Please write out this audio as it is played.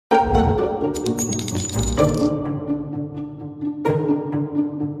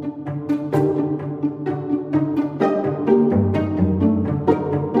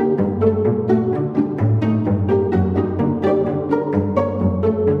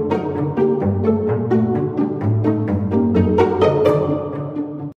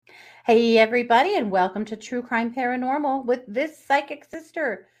Hey, everybody, and welcome to True Crime Paranormal with this psychic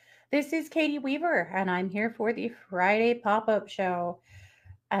sister. This is Katie Weaver, and I'm here for the Friday pop up show.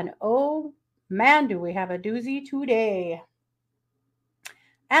 And oh man, do we have a doozy today!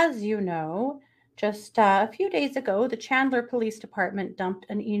 As you know, just a few days ago, the Chandler Police Department dumped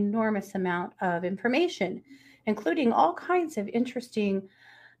an enormous amount of information, including all kinds of interesting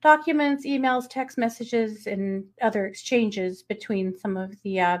documents, emails, text messages, and other exchanges between some of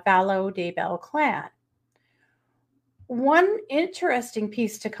the Vallow Daybell clan. One interesting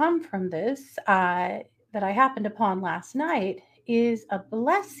piece to come from this that I happened upon last night is a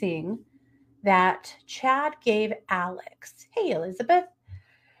blessing that Chad gave Alex. Hey, Elizabeth.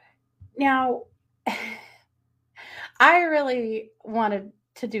 Now, I really wanted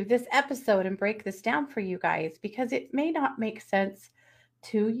to do this episode and break this down for you guys because it may not make sense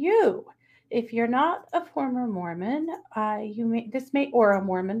to you. If you're not a former Mormon, or a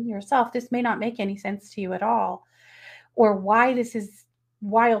Mormon yourself, this may not make any sense to you at all, or why this is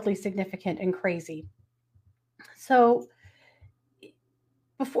wildly significant and crazy. So,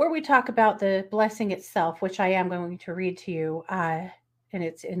 before we talk about the blessing itself, which I am going to read to you in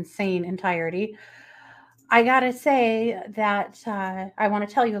its insane entirety, I gotta say that I want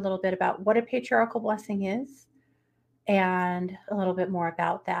to tell you a little bit about what a patriarchal blessing is and a little bit more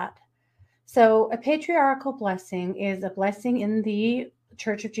about that. So, a patriarchal blessing is a blessing in the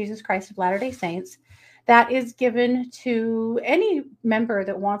Church of Jesus Christ of Latter day Saints that is given to any member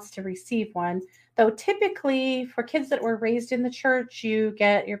that wants to receive one. Though, typically, for kids that were raised in the church, you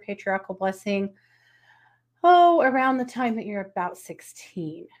get your patriarchal blessing, around the time that you're about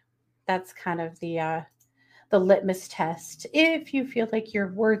 16. That's kind of the litmus test if you feel like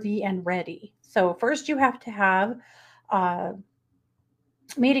you're worthy and ready. So, first, you have to have uh,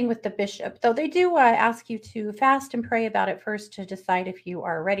 meeting with the bishop, though they do ask you to fast and pray about it first to decide if you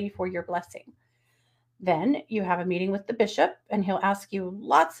are ready for your blessing. Then you have a meeting with the bishop, and he'll ask you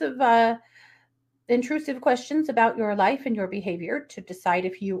lots of intrusive questions about your life and your behavior to decide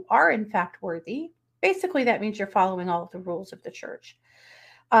if you are, in fact, worthy. Basically, that means you're following all of the rules of the church.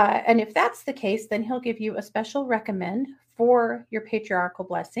 And if that's the case, then he'll give you a special recommend for your patriarchal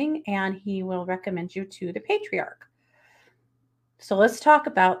blessing, and he will recommend you to the patriarch. So let's talk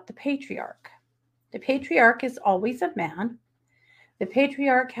about the patriarch. The patriarch is always a man. The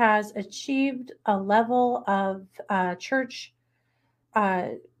patriarch has achieved a level of church uh,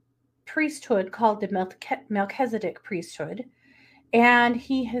 priesthood called the Melchizedek priesthood, and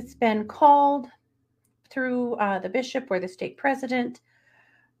he has been called through the bishop or the stake president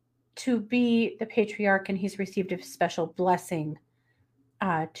to be the patriarch, and he's received a special blessing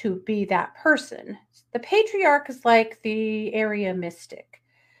to be that person. The patriarch is like the area mystic.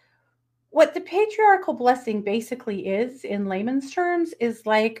 What the patriarchal blessing basically is, in layman's terms, is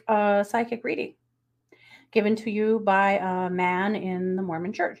like a psychic reading given to you by a man in the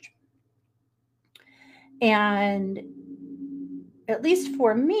Mormon church. And at least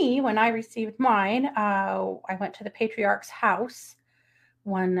for me, when I received mine, I went to the patriarch's house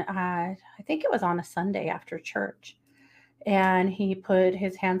I think it was on a Sunday after church. And he put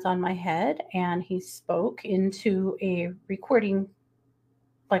his hands on my head and he spoke into a recording,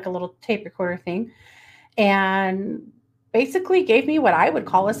 like a little tape recorder thing, and basically gave me what I would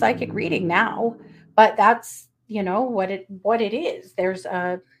call a psychic reading now. But that's, what it is. There's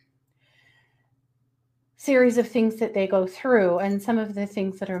a series of things that they go through, and some of the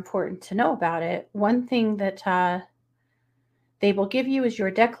things that are important to know about it. One thing that they will give you is your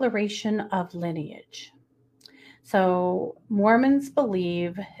declaration of lineage. So Mormons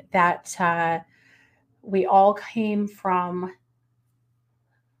believe that we all came from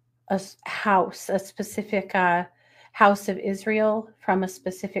a specific house of Israel, from a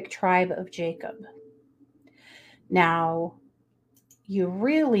specific tribe of Jacob. Now, you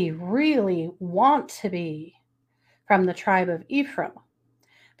really, really want to be from the tribe of Ephraim,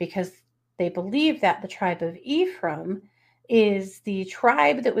 because they believe that the tribe of Ephraim is the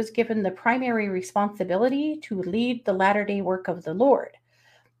tribe that was given the primary responsibility to lead the latter-day work of the Lord.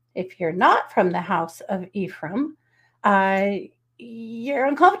 If you're not from the house of Ephraim, you're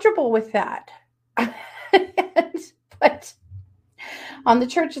uncomfortable with that. But on the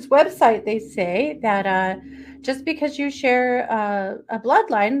church's website, they say that just because you share a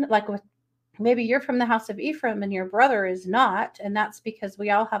bloodline, like with maybe you're from the house of Ephraim and your brother is not, and that's because we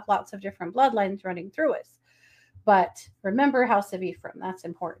all have lots of different bloodlines running through us. But remember, house of Ephraim, that's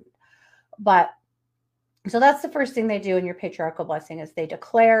important. But so that's the first thing they do in your patriarchal blessing, is they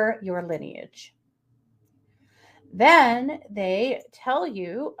declare your lineage. Then they tell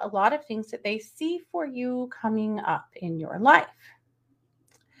you a lot of things that they see for you coming up in your life.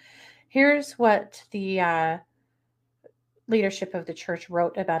 Here's what the leadership of the church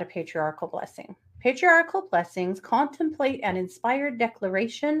wrote about a patriarchal blessing. Patriarchal blessings contemplate an inspired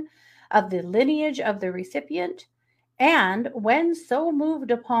declaration of the lineage of the recipient, and when so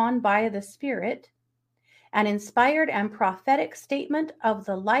moved upon by the Spirit, an inspired and prophetic statement of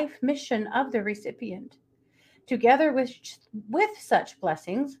the life mission of the recipient. Together with such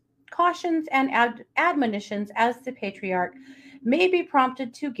blessings, cautions, and admonitions as the patriarch may be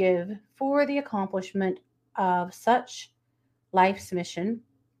prompted to give for the accomplishment of such life's mission,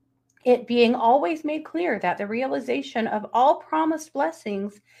 it being always made clear that the realization of all promised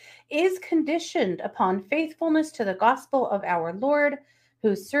blessings is conditioned upon faithfulness to the gospel of our Lord,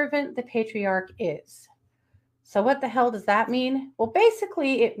 whose servant the patriarch is. So, what the hell does that mean? Well,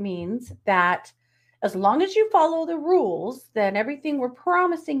 basically, it means that as long as you follow the rules, then everything we're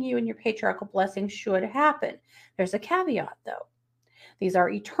promising you in your patriarchal blessing should happen. There's a caveat, though. These are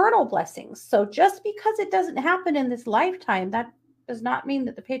eternal blessings. So, just because it doesn't happen in this lifetime, that does not mean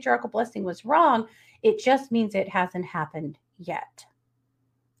that the patriarchal blessing was wrong. It just means it hasn't happened yet.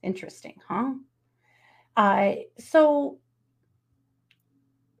 Interesting, huh? So,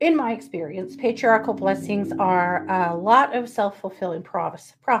 in my experience, patriarchal blessings are a lot of self-fulfilling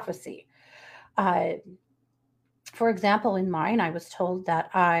prophecy. Uh, for example, in mine, I was told that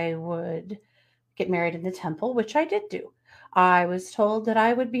I would get married in the temple, which I did do. I was told that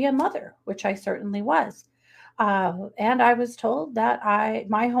I would be a mother, which I certainly was. And I was told that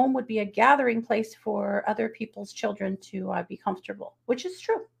my home would be a gathering place for other people's children to be comfortable, which is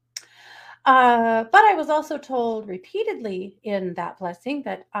true. But I was also told repeatedly in that blessing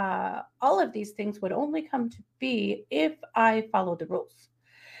that all of these things would only come to be if I followed the rules.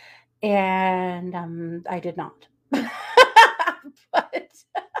 And I did not. But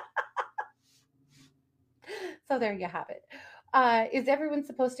so there you have it. Is everyone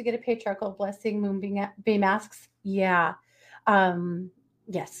supposed to get a patriarchal blessing, moonbeam asks? Yeah.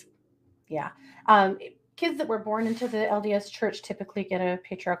 Yes. Yeah. Kids that were born into the LDS church typically get a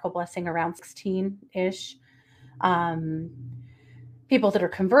patriarchal blessing around 16-ish. People that are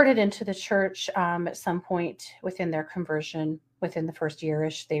converted into the church at some point within their conversion, within the first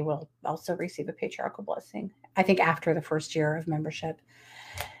year-ish, they will also receive a patriarchal blessing. I think after the first year of membership.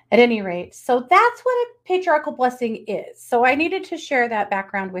 At any rate, so that's what a patriarchal blessing is. So I needed to share that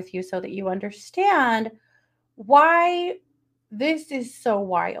background with you so that you understand why this is so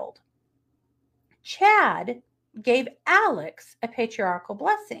wild. Chad gave Alex a patriarchal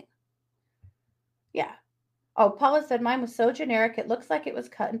blessing. Yeah. Oh, Paula said mine was so generic, it looks like it was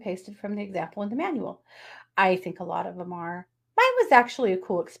cut and pasted from the example in the manual. I think a lot of them are. Mine was actually a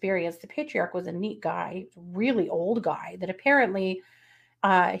cool experience. The patriarch was a neat guy, really old guy that apparently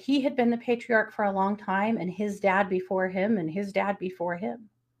he had been the patriarch for a long time, and his dad before him and his dad before him.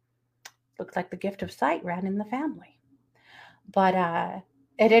 Looked like the gift of sight ran in the family. But at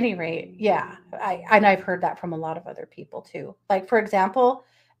any rate, yeah, I've heard that from a lot of other people too. Like, for example,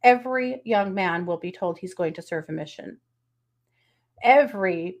 every young man will be told he's going to serve a mission.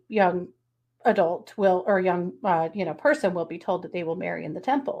 Every young adult will, or young person will be told that they will marry in the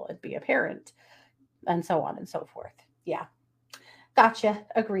temple and be a parent, and so on and so forth. Yeah. Gotcha.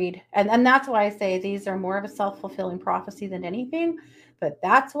 Agreed. And that's why I say these are more of a self-fulfilling prophecy than anything. But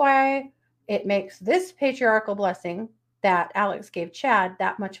that's why it makes this patriarchal blessing that Alex gave Chad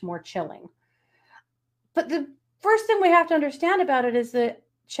that much more chilling. But the first thing we have to understand about it is that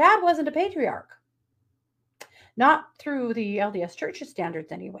Chad wasn't a patriarch. Not through the LDS Church's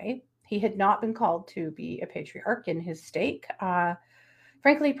standards, anyway. He had not been called to be a patriarch in his stake.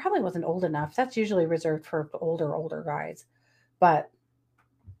 Frankly, he probably wasn't old enough. That's usually reserved for older guys. But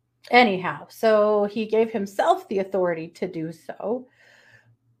anyhow, so he gave himself the authority to do so.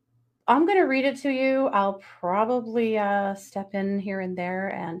 I'm going to read it to you. I'll probably step in here and there.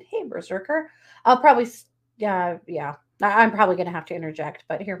 And hey, Berserker, I'll probably, I'm probably going to have to interject,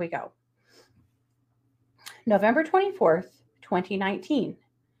 but here we go. November 24th, 2019.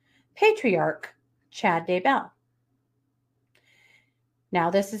 Patriarch Chad Daybell. Now,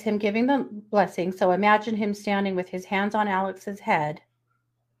 this is him giving the blessing. So imagine him standing with his hands on Alex's head,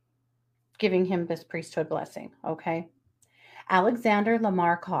 giving him this priesthood blessing, okay? Alexander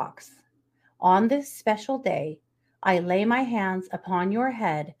Lamar Cox, on this special day, I lay my hands upon your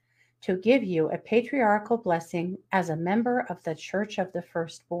head to give you a patriarchal blessing as a member of the Church of the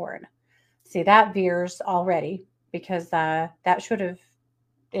Firstborn. See, that veers already, because that should have,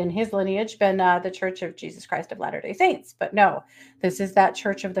 in his lineage, been the Church of Jesus Christ of Latter-day Saints. But no, this is that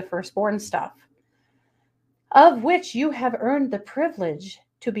Church of the Firstborn stuff, of which you have earned the privilege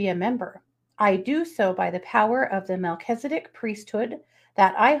to be a member. I do so by the power of the Melchizedek priesthood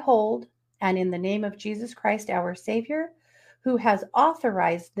that I hold, and in the name of Jesus Christ, our Savior, who has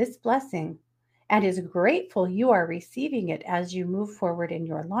authorized this blessing and is grateful you are receiving it as you move forward in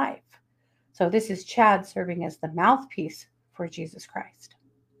your life. So, this is Chad serving as the mouthpiece for Jesus Christ.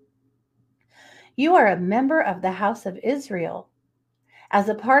 You are a member of the house of Israel. As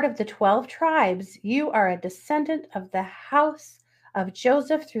a part of the 12 tribes, you are a descendant of the house of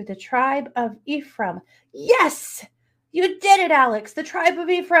Joseph through the tribe of Ephraim. Yes! You did it, Alex. The tribe of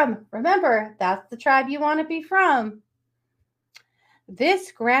Ephraim. Remember, that's the tribe you want to be from.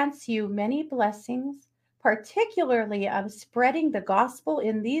 This grants you many blessings, particularly of spreading the gospel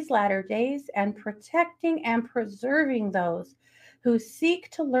in these latter days and protecting and preserving those who seek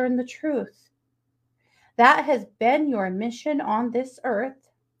to learn the truth. That has been your mission on this earth,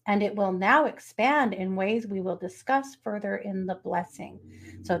 and it will now expand in ways we will discuss further in the blessing.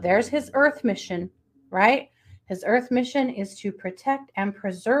 So there's his earth mission, right? His earth mission is to protect and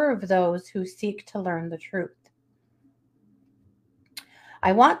preserve those who seek to learn the truth.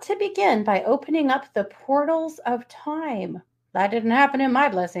 I want to begin by opening up the portals of time. That didn't happen in my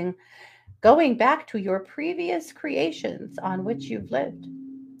blessing. Going back to your previous creations on which you've lived.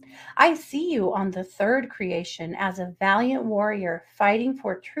 I see you on the third creation as a valiant warrior fighting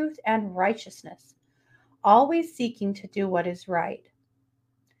for truth and righteousness, always seeking to do what is right.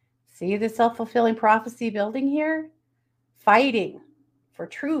 See the self-fulfilling prophecy building here? Fighting for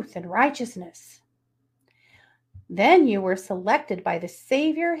truth and righteousness. Then you were selected by the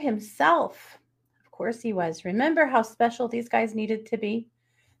Savior himself. Of course he was. Remember how special these guys needed to be?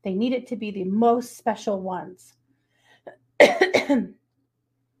 They needed to be the most special ones.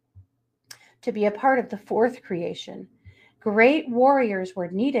 To be a part of the fourth creation. Great warriors were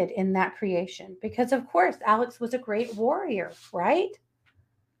needed in that creation because, of course, Alex was a great warrior, right?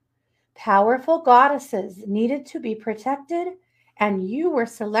 Powerful goddesses needed to be protected, and you were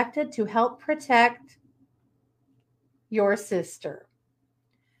selected to help protect your sister.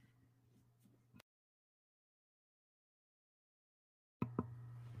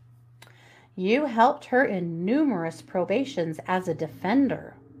 You helped her in numerous probations as a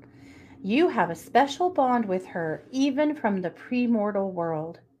defender. You have a special bond with her, even from the premortal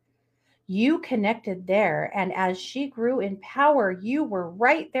world. You connected there, and as she grew in power, you were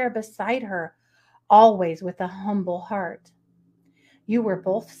right there beside her, always with a humble heart. You were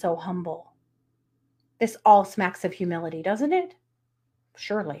both so humble. This all smacks of humility, doesn't it?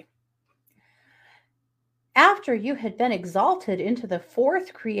 Surely. After you had been exalted into the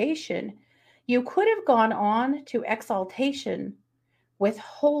fourth creation, you could have gone on to exaltation with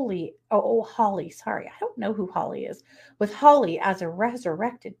Holly, sorry, I don't know who Holly is, with Holly as a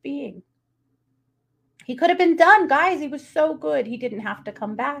resurrected being. He could have been done, guys. He was so good. He didn't have to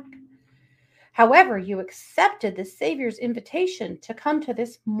come back. However, you accepted the Savior's invitation to come to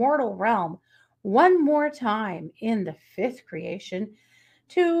this mortal realm one more time in the fifth creation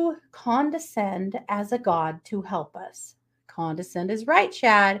to condescend as a God to help us. Condescend is right,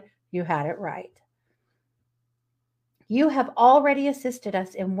 Chad. You had it right. You have already assisted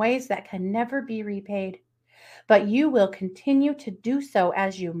us in ways that can never be repaid, but you will continue to do so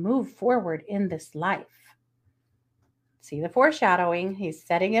as you move forward in this life. See the foreshadowing? He's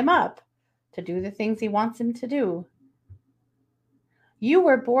setting him up to do the things he wants him to do. You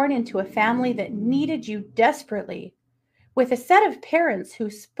were born into a family that needed you desperately, with a set of parents who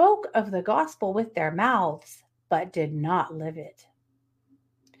spoke of the gospel with their mouths, but did not live it.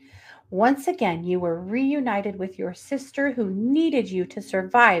 Once again, you were reunited with your sister who needed you to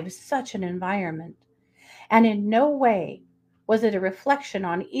survive such an environment. And in no way was it a reflection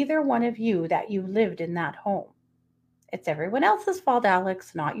on either one of you that you lived in that home. It's everyone else's fault,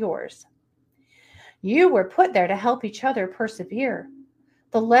 Alex, not yours. You were put there to help each other persevere.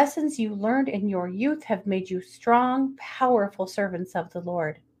 The lessons you learned in your youth have made you strong, powerful servants of the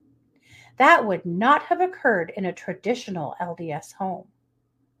Lord. That would not have occurred in a traditional LDS home.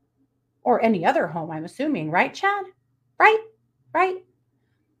 Or any other home, I'm assuming, right, Chad? Right?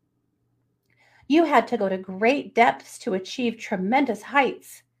 You had to go to great depths to achieve tremendous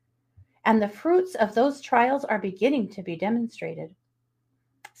heights, and the fruits of those trials are beginning to be demonstrated.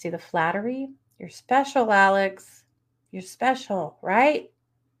 See the flattery? You're special, Alex. You're special, right?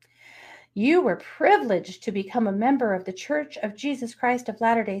 You were privileged to become a member of the Church of Jesus Christ of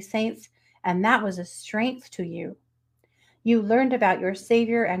Latter-day Saints, and that was a strength to you. You learned about your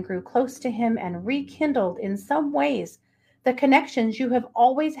Savior and grew close to him and rekindled in some ways the connections you have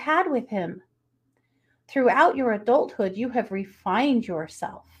always had with him. Throughout your adulthood, you have refined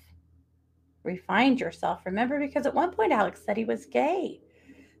yourself. Remember, because at one point Alex said he was gay.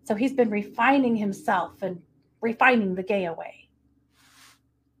 So he's been refining himself and refining the gay away.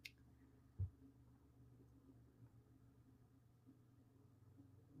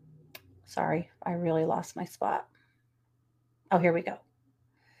 Sorry, I really lost my spot. Oh, here we go.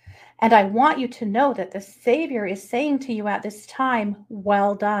 And I want you to know that the Savior is saying to you at this time,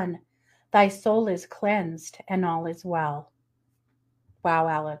 well done. Thy soul is cleansed and all is well. Wow,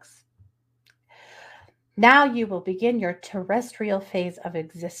 Alex. Now you will begin your terrestrial phase of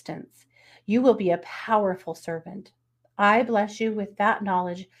existence. You will be a powerful servant. I bless you with that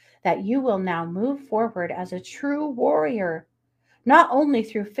knowledge that you will now move forward as a true warrior, not only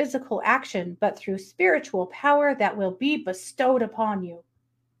through physical action, but through spiritual power that will be bestowed upon you.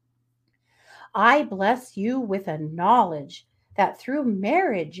 I bless you with a knowledge that through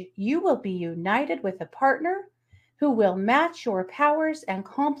marriage you will be united with a partner who will match your powers and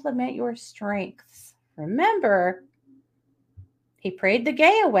complement your strengths. Remember, he prayed the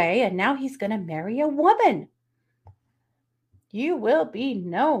gay away and now he's going to marry a woman. You will be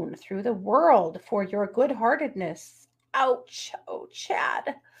known through the world for your good-heartedness. Ouch. Oh,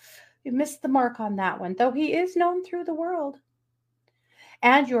 Chad. You missed the mark on that one, though he is known through the world.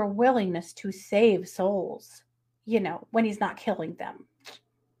 And your willingness to save souls, when he's not killing them.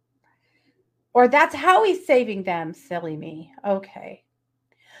 Or that's how he's saving them, silly me. Okay.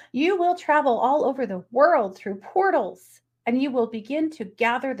 You will travel all over the world through portals, and you will begin to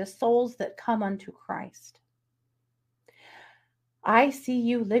gather the souls that come unto Christ. I see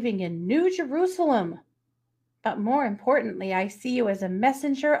you living in New Jerusalem, but more importantly, I see you as a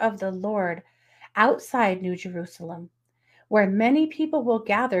messenger of the Lord outside New Jerusalem, where many people will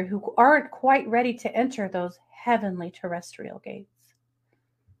gather who aren't quite ready to enter those heavenly terrestrial gates.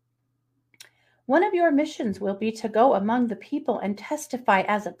 One of your missions will be to go among the people and testify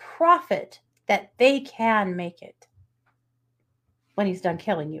as a prophet that they can make it when he's done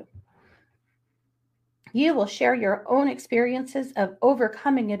killing you. You will share your own experiences of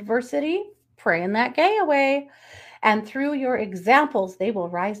overcoming adversity, praying that gay away, and through your examples, they will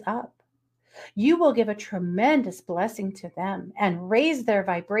rise up. You will give a tremendous blessing to them and raise their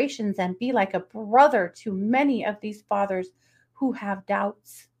vibrations and be like a brother to many of these fathers who have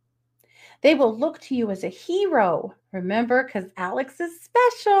doubts. They will look to you as a hero, remember, because Alex is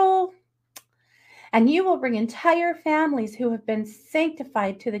special. And you will bring entire families who have been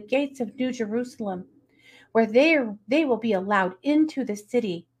sanctified to the gates of New Jerusalem, where they will be allowed into the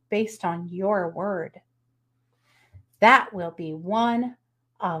city based on your word. That will be one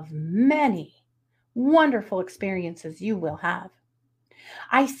of many wonderful experiences you will have.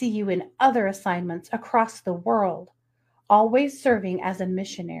 I see you in other assignments across the world, always serving as a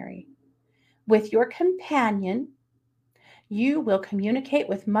missionary. With your companion, you will communicate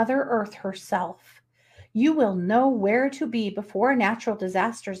with Mother Earth herself. You will know where to be before natural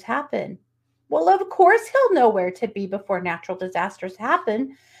disasters happen. Well, of course he'll know where to be before natural disasters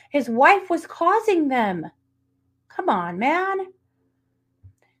happen. His wife was causing them. Come on, man.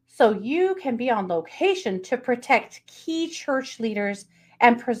 So you can be on location to protect key church leaders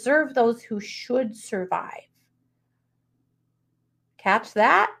and preserve those who should survive. Catch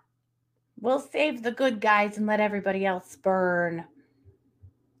that? We'll save the good guys and let everybody else burn.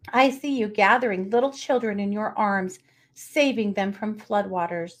 I see you gathering little children in your arms, saving them from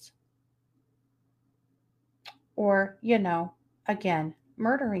floodwaters. Or, again,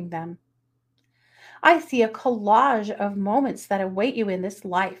 murdering them. I see a collage of moments that await you in this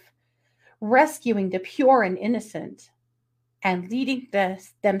life, rescuing the pure and innocent and leading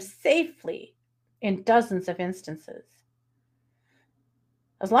them safely in dozens of instances.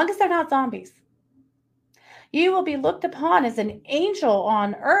 As long as they're not zombies. You will be looked upon as an angel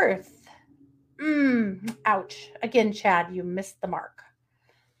on earth. Ouch. Again, Chad, you missed the mark.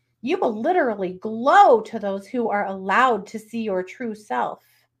 You will literally glow to those who are allowed to see your true self.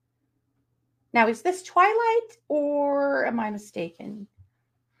 Now, is this Twilight or am I mistaken?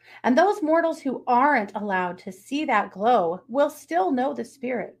 And those mortals who aren't allowed to see that glow will still know the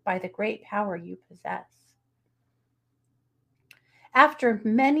Spirit by the great power you possess. After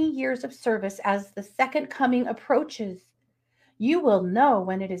many years of service, as the second coming approaches, you will know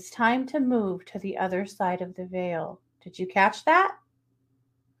when it is time to move to the other side of the veil. Did you catch that?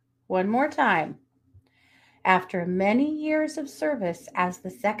 One more time. After many years of service, as the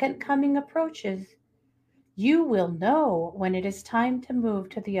second coming approaches, you will know when it is time to move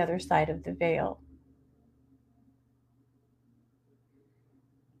to the other side of the veil.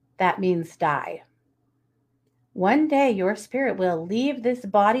 That means die. One day your spirit will leave this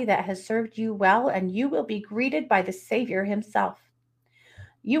body that has served you well, and you will be greeted by the Savior himself.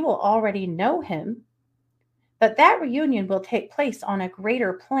 You will already know him, but that reunion will take place on a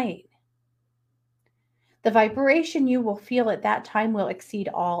greater plane. The vibration you will feel at that time will exceed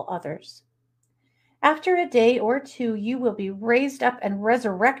all others. After a day or two, you will be raised up and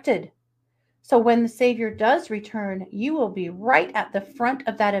resurrected So when the Savior does return, you will be right at the front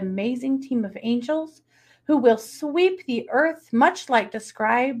of that amazing team of angels who will sweep the earth, much like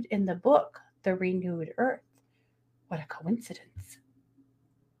described in the book, The Renewed Earth. What a coincidence.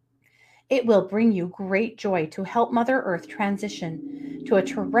 It will bring you great joy to help Mother Earth transition to a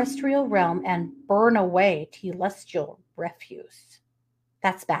terrestrial realm and burn away telestial refuse.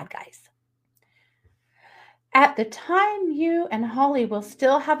 That's bad, guys. At the time, you and Holly will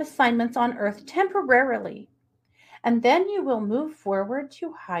still have assignments on Earth temporarily, and then you will move forward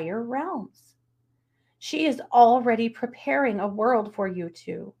to higher realms. She is already preparing a world for you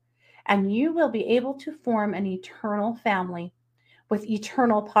two, and you will be able to form an eternal family with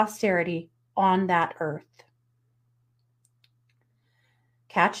eternal posterity on that earth.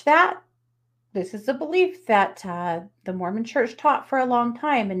 Catch that? This is a belief that the Mormon church taught for a long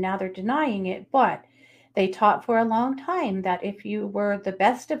time, and now they're denying it, but they taught for a long time that if you were the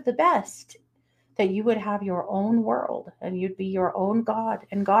best of the best, that you would have your own world and you'd be your own god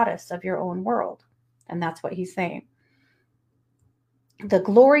and goddess of your own world. And that's what he's saying. The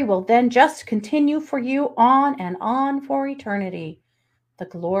glory will then just continue for you on and on for eternity. The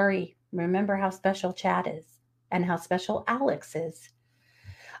glory. Remember how special Chad is and how special Alex is.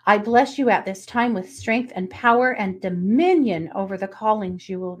 I bless you at this time with strength and power and dominion over the callings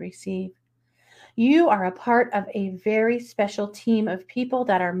you will receive. You are a part of a very special team of people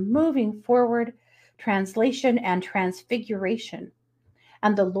that are moving forward, translation and transfiguration,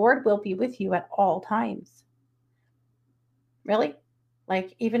 and the Lord will be with you at all times. Really?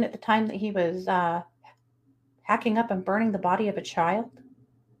 Like even at the time that he was hacking up and burning the body of a child?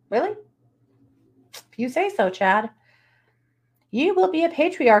 Really? If you say so, Chad. You will be a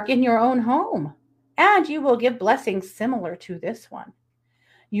patriarch in your own home, and you will give blessings similar to this one.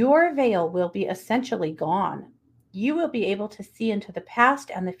 Your veil will be essentially gone. You will be able to see into the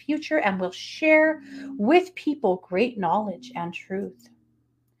past and the future and will share with people great knowledge and truth.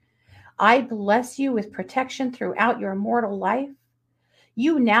 I bless you with protection throughout your mortal life.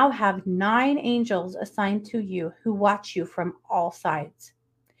 You now have 9 angels assigned to you who watch you from all sides.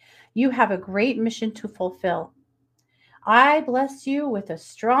 You have a great mission to fulfill. I bless you with a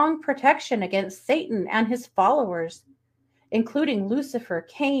strong protection against Satan and his followers, including Lucifer,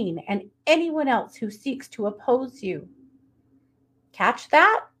 Cain, and anyone else who seeks to oppose you. Catch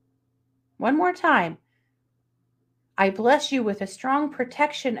that? One more time. I bless you with a strong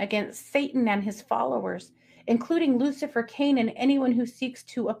protection against Satan and his followers, including Lucifer, Cain, and anyone who seeks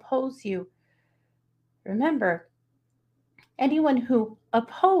to oppose you. Remember, anyone who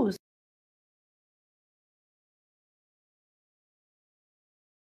opposes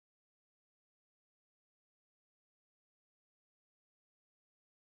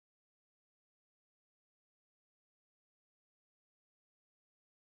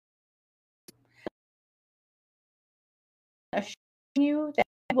you that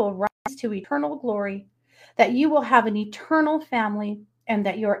you will rise to eternal glory, that you will have an eternal family, and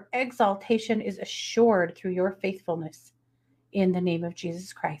that your exaltation is assured through your faithfulness. In the name of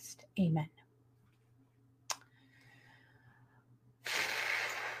Jesus Christ. Amen.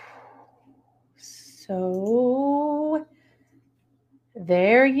 So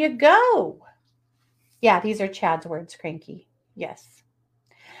there you go. Yeah, these are Chad's words, Cranky. Yes.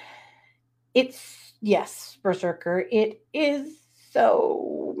 Yes, Berserker. It is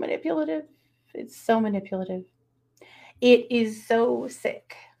so manipulative. It's so manipulative. It is so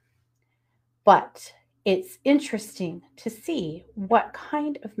sick. But it's interesting to see what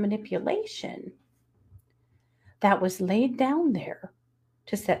kind of manipulation that was laid down there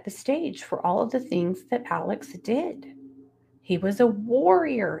to set the stage for all of the things that Alex did. He was a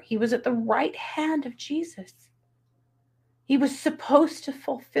warrior. He was at the right hand of Jesus. He was supposed to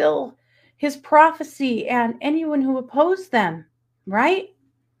fulfill his prophecy and anyone who opposed them, right?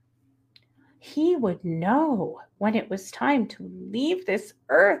 He would know when it was time to leave this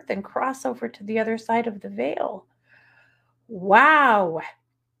earth and cross over to the other side of the veil. Wow.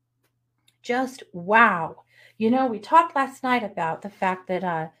 Just wow. We talked last night about the fact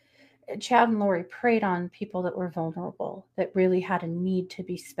that Chad and Lori preyed on people that were vulnerable, that really had a need to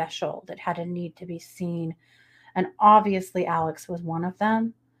be special, that had a need to be seen. And obviously, Alex was one of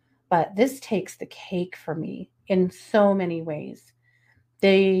them. But this takes the cake for me in so many ways.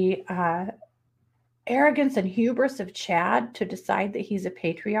 The arrogance and hubris of Chad to decide that he's a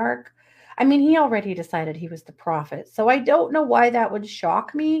patriarch. I mean, he already decided he was the prophet. So I don't know why that would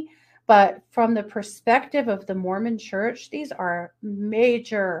shock me. But from the perspective of the Mormon church, these are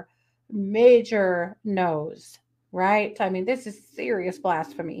major, major no's, right? I mean, this is serious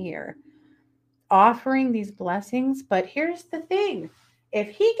blasphemy here. Offering these blessings. But here's the thing. If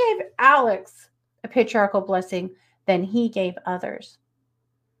he gave Alex a patriarchal blessing, then he gave others.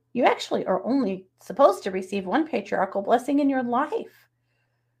 You actually are only supposed to receive one patriarchal blessing in your life.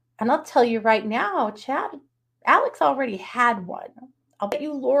 And I'll tell you right now, Alex already had one. I'll bet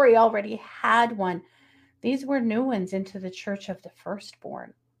you Lori already had one. These were new ones into the church of the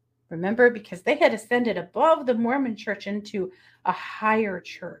firstborn. Remember, because they had ascended above the Mormon church into a higher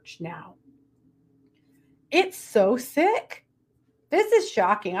church now. It's so sick. This is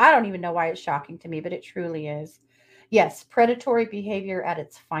shocking. I don't even know why it's shocking to me, but it truly is. Yes, predatory behavior at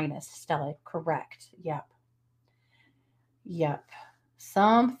its finest, Stella. Correct. Yep.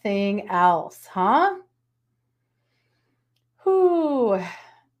 Something else, huh? Whew.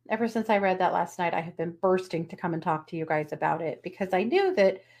 Ever since I read that last night, I have been bursting to come and talk to you guys about it because I knew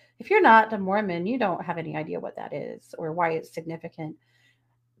that if you're not a Mormon, you don't have any idea what that is or why it's significant.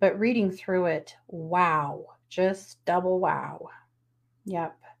 But reading through it, wow, just double wow.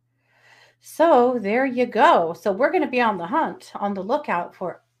 Yep. So there you go. So we're going to be on the lookout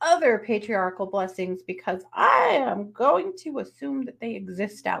for other patriarchal blessings because I am going to assume that they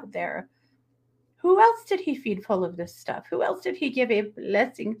exist out there. Who else did he feed full of this stuff? Who else did he give a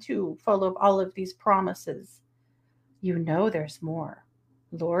blessing to full of all of these promises? You know there's more.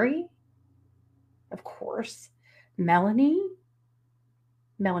 Lori? Of course. Melanie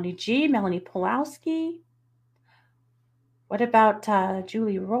G, Melanie Pulowski. What about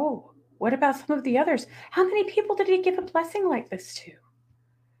Julie Rowe? What about some of the others? How many people did he give a blessing like this to?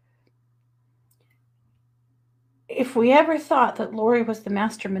 If we ever thought that Lori was the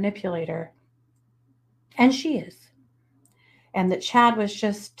master manipulator, and she is, and that Chad was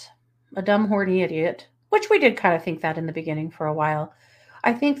just a dumb, horny idiot, which we did kind of think that in the beginning for a while,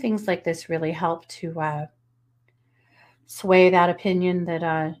 I think things like this really help to sway that opinion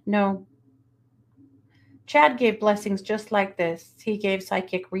that, no, Chad gave blessings just like this. He gave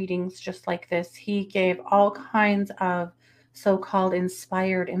psychic readings just like this. He gave all kinds of so-called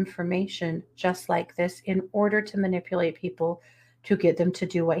inspired information just like this in order to manipulate people to get them to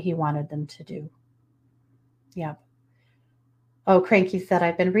do what he wanted them to do. Yeah. Oh, Cranky said,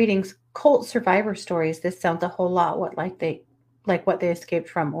 I've been reading cult survivor stories. This sounds a whole lot what they escaped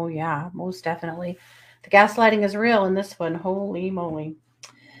from. Oh yeah, most definitely. The gaslighting is real in this one. Holy moly.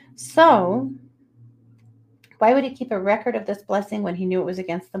 So why would he keep a record of this blessing when he knew it was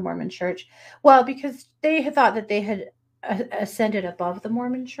against the Mormon church? Well, because they had thought that they had ascended above the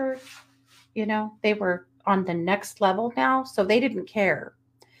Mormon church. You know, they were on the next level now, so they didn't care.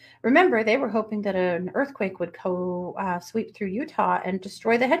 Remember, they were hoping that an earthquake would sweep through Utah and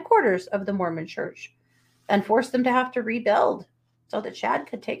destroy the headquarters of the Mormon church and force them to have to rebuild so that Chad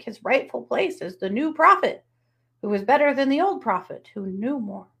could take his rightful place as the new prophet who was better than the old prophet who knew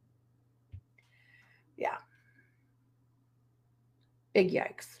more. Yeah. Big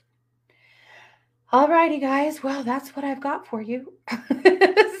yikes. All righty, guys. Well, that's what I've got for you.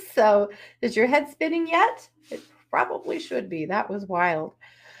 So, is your head spinning yet? It probably should be. That was wild.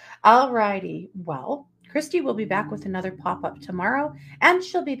 All righty. Well, Christy will be back with another pop-up tomorrow, and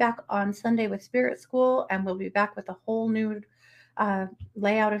she'll be back on Sunday with Spirit School, and we'll be back with a whole new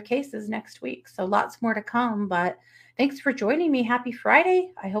layout of cases next week. So lots more to come, but thanks for joining me. Happy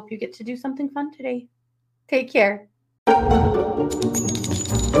Friday. I hope you get to do something fun today. Take care.